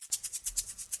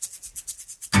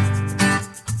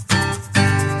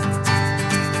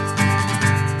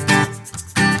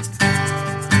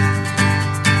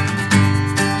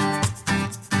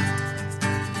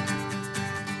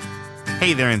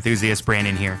Hey there, enthusiasts.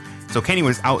 Brandon here. So Kenny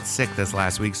was out sick this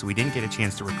last week, so we didn't get a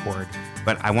chance to record,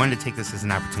 but I wanted to take this as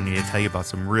an opportunity to tell you about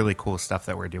some really cool stuff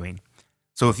that we're doing.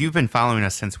 So if you've been following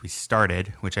us since we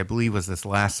started, which I believe was this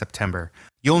last September,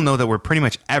 you'll know that we're pretty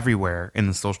much everywhere in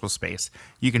the social space.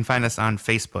 You can find us on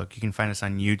Facebook, you can find us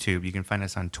on YouTube, you can find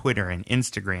us on Twitter and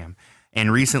Instagram,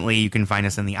 and recently you can find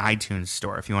us in the iTunes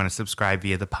store if you want to subscribe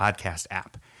via the podcast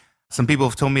app. Some people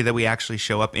have told me that we actually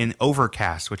show up in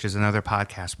Overcast, which is another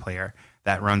podcast player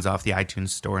that runs off the iTunes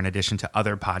store in addition to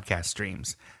other podcast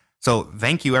streams. So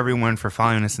thank you everyone for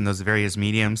following us in those various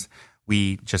mediums.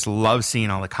 We just love seeing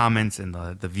all the comments and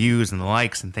the views and the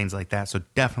likes and things like that. So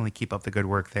definitely keep up the good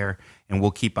work there, and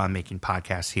we'll keep on making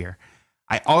podcasts here.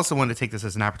 I also want to take this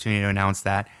as an opportunity to announce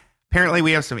that apparently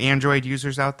we have some Android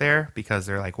users out there because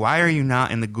they're like, why are you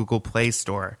not in the Google Play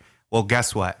Store? Well,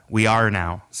 guess what? We are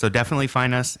now. So definitely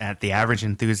find us at The Average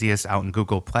Enthusiast out in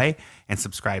Google Play and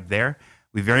subscribe there.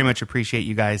 We very much appreciate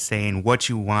you guys saying what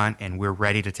you want, and we're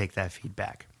ready to take that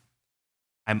feedback.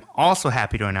 I'm also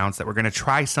happy to announce that we're going to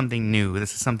try something new.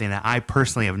 This is something that I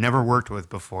personally have never worked with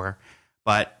before,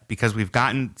 but because we've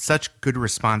gotten such good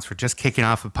response for just kicking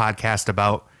off a podcast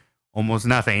about almost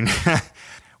nothing,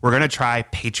 we're going to try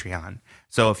Patreon.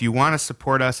 So if you want to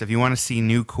support us, if you want to see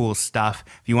new cool stuff,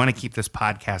 if you want to keep this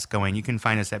podcast going, you can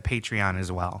find us at Patreon as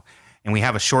well. And we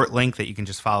have a short link that you can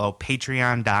just follow,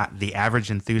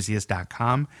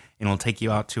 patreon.theaverageenthusiast.com, and it'll take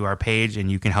you out to our page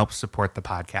and you can help support the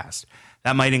podcast.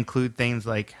 That might include things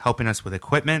like helping us with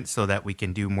equipment so that we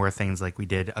can do more things like we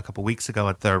did a couple weeks ago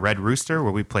at the Red Rooster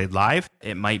where we played live.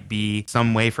 It might be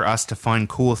some way for us to fund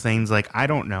cool things like, I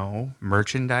don't know,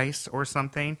 merchandise or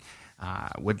something.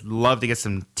 Would love to get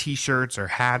some t-shirts or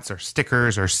hats or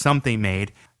stickers or something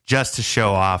made just to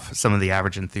show off some of the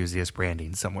Average Enthusiast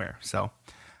branding somewhere. So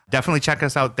definitely check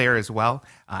us out there as well.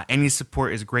 Any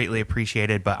support is greatly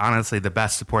appreciated, but honestly, the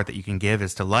best support that you can give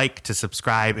is to like, to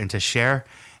subscribe, and to share.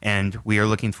 And we are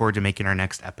looking forward to making our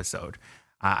next episode.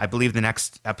 I believe the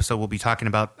next episode we'll be talking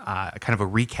about kind of a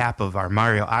recap of our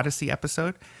Mario Odyssey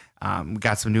episode. We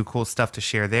got some new cool stuff to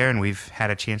share there, and we've had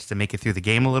a chance to make it through the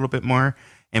game a little bit more.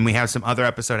 And we have some other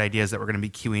episode ideas that we're going to be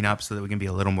queuing up so that we can be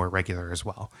a little more regular as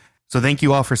well. So thank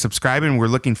you all for subscribing. We're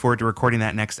looking forward to recording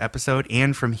that next episode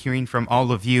and from hearing from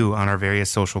all of you on our various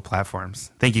social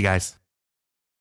platforms. Thank you, guys.